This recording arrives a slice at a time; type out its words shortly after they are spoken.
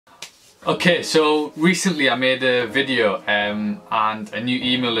Okay, so recently I made a video and a new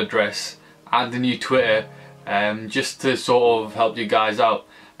email address and a new Twitter just to sort of help you guys out.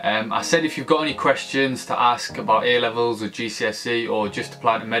 I said if you've got any questions to ask about A-levels or GCSE or just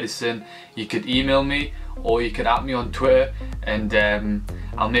applying to medicine, you could email me or you could at me on Twitter, and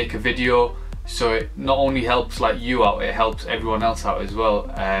I'll make a video. So it not only helps like you out, it helps everyone else out as well.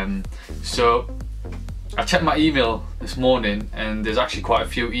 So I checked my email this morning and there's actually quite a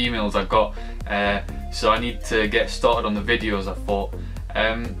few emails I got, so I need to get started on the videos, I thought.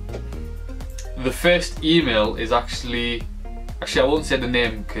 The first email is actually I won't say the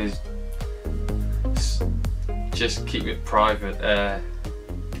name because just keep it private.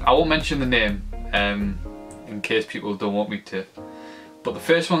 I won't mention the name in case people don't want me to. But the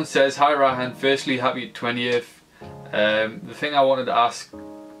first one says, "Hi Rahan, firstly happy 20th. The thing I wanted to ask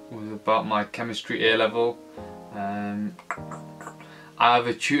was about my chemistry A-level. I have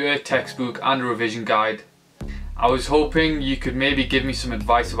a tutor, textbook and a revision guide. I was hoping you could maybe give me some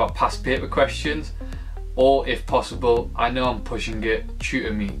advice about past paper questions, or if possible, I know I'm pushing it,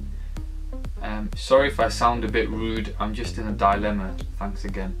 tutor me. Sorry if I sound a bit rude, I'm just in a dilemma, thanks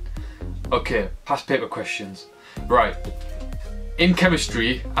again." Okay, past paper questions. Right. In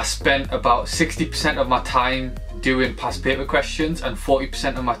chemistry, I spent about 60% of my time doing past paper questions and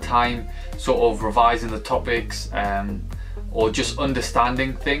 40% of my time sort of revising the topics or just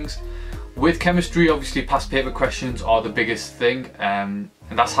understanding things. With chemistry, obviously past paper questions are the biggest thing, and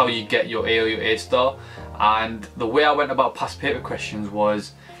that's how you get your A or your A star. And the way I went about past paper questions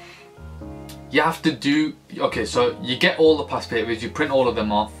was, you have to do, okay, so you get all the past papers, you print all of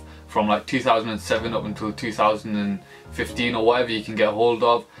them off from like 2007 up until 2015 or whatever you can get hold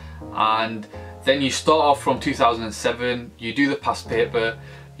of, and then you start off from 2007, you do the past paper,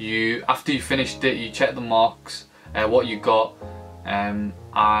 after you finished it, you check the marks, what you got, and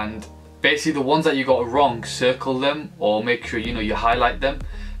basically the ones that you got wrong, circle them or make sure you highlight them,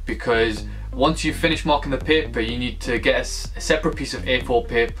 because once you finish marking the paper, you need to get a separate piece of A4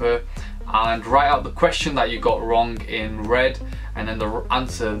 paper and write out the question that you got wrong in red, and then the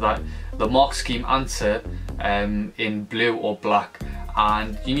answer, that the mark scheme answer, in blue or black.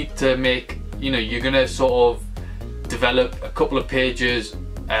 And you need to make, you're gonna sort of develop a couple of pages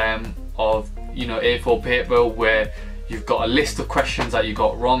of A4 paper where you've got a list of questions that you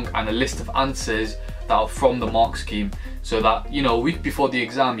got wrong and a list of answers that are from the mark scheme, so that a week before the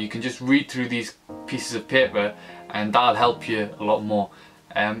exam you can just read through these pieces of paper and that'll help you a lot more.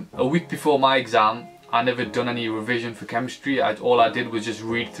 A week before my exam, I never done any revision for chemistry. All I did was just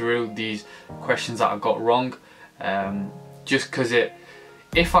read through these questions that I got wrong, just because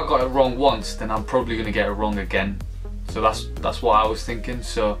if I got it wrong once, then I'm probably going to get it wrong again. So that's what I was thinking.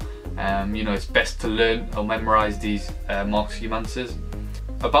 So it's best to learn or memorize these mark scheme answers.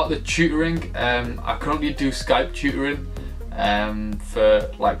 About the tutoring, I currently do Skype tutoring for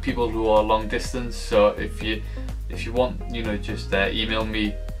like people who are long distance. So if you want, just email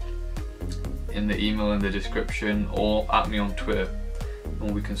me in the email in the description or at me on Twitter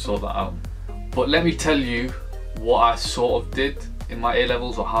and we can sort that out. But let me tell you what I sort of did in my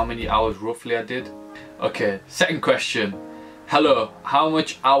A-levels, or how many hours roughly I did. Okay, second question. "Hello, how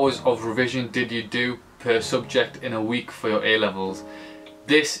much hours of revision did you do per subject in a week for your A-levels?"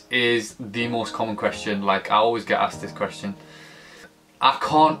 This is the most common question. Like, I always get asked this question. I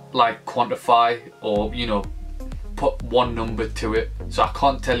can't like quantify or put one number to it, so I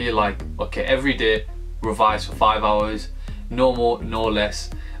can't tell you like, okay, every day revise for 5 hours, no more, no less.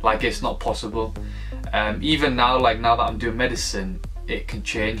 Like, it's not possible. Even now, like now that I'm doing medicine, it can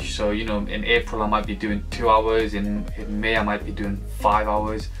change. So in April I might be doing 2 hours, in May I might be doing 5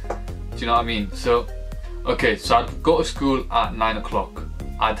 hours. Do you know what I mean? So okay, so I'd go to school at 9 o'clock.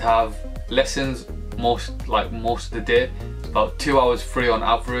 I'd have lessons most of the day, about 2 hours free on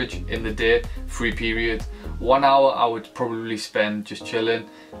average in the day, free period. 1 hour I would probably spend just chilling.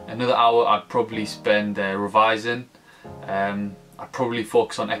 Another hour I'd probably spend revising. I'd probably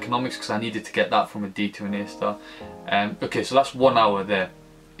focus on economics because I needed to get that from a D to an A star. Okay, so that's 1 hour there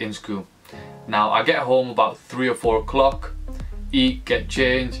in school. Now I get home about 3 or 4 o'clock, eat, get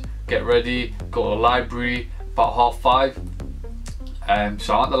changed, get ready, go to the library about 5:30.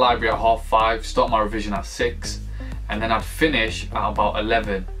 So I'm at the library at 5:30, start my revision at 6, and then I'd finish at about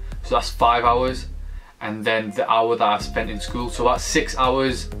 11. So that's 5 hours, and then the hour that I spent in school. So that's 6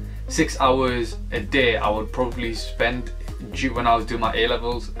 hours. 6 hours a day I would probably spend when I was doing my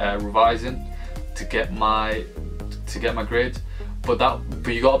A-levels revising to get my grades. But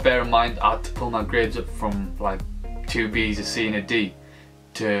you got to bear in mind, I had to pull my grades up from like 2 B's, a C and a D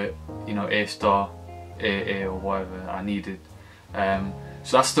to A star, AA or whatever I needed.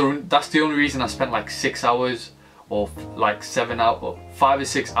 So that's the only reason I spent like 6 hours or like 5 or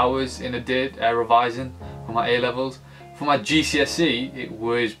 6 hours in a day revising for my A-levels. For my GCSE it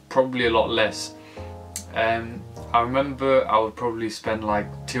was probably a lot less. I remember I would probably spend like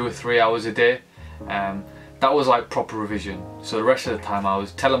 2 or 3 hours a day. That was like proper revision. So the rest of the time I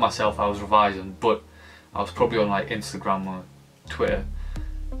was telling myself I was revising, but I was probably on like Instagram or Twitter,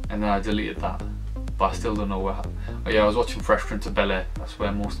 and then I deleted that. But I still don't know where. Oh yeah, I was watching Fresh Prince of Bel-Air. That's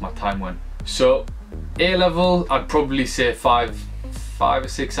where most of my time went. So A-level, I'd probably say 5 or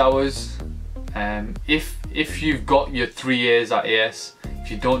 6 hours. If you've got your 3 years at AS, if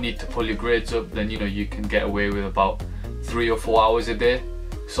you don't need to pull your grades up, then you know you can get away with about 3 or 4 hours a day,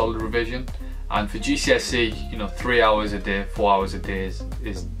 solid revision. And for GCSE, you know, 3 hours a day, 4 hours a day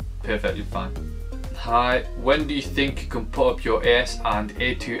is perfectly fine. Hi, when do you think you can put up your AS and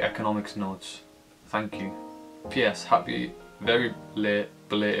A2 economics notes? Thank you. PS, happy, very late,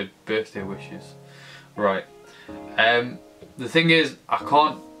 belated birthday wishes. Right. The thing is, I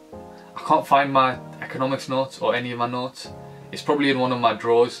can't find my economics notes or any of my notes. It's probably in one of my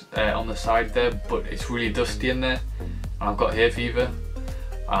drawers on the side there, but it's really dusty in there, and I've got hay fever,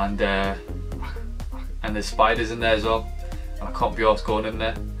 and there's spiders in there as well, and I can't be arsed going in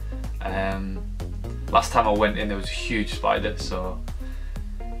there. Last time I went in there was a huge spider, so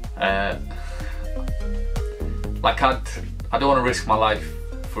like I don't want to risk my life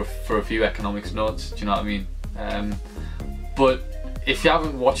for a few economics notes, do you know what I mean? But if you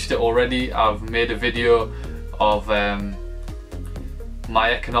haven't watched it already, I've made a video of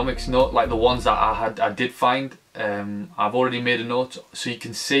my economics note, like the ones that I did find. I've already made a note so you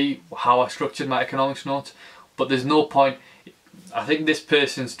can see how I structured my economics notes, but there's no point. I think this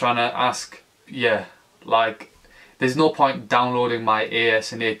person's trying to ask, yeah, like there's no point downloading my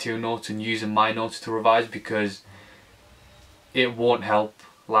AS and A2 notes and using my notes to revise, because it won't help.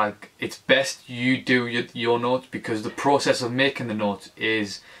 Like, it's best you do your notes, because the process of making the notes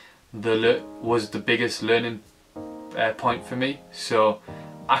was the biggest learning point for me. So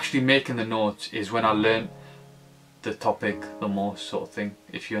actually making the notes is when I learned the topic the most, sort of thing,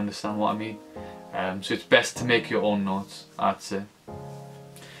 if you understand what I mean. So it's best to make your own notes, I'd say.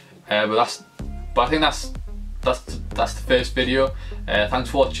 But I think that's the first video. Thanks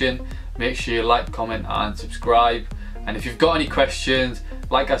for watching. Make sure you like, comment and subscribe. And if you've got any questions,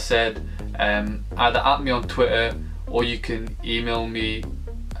 like I said, either at me on Twitter or you can email me,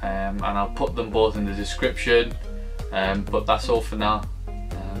 and I'll put them both in the description. But that's all for now.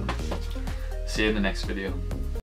 See you in the next video.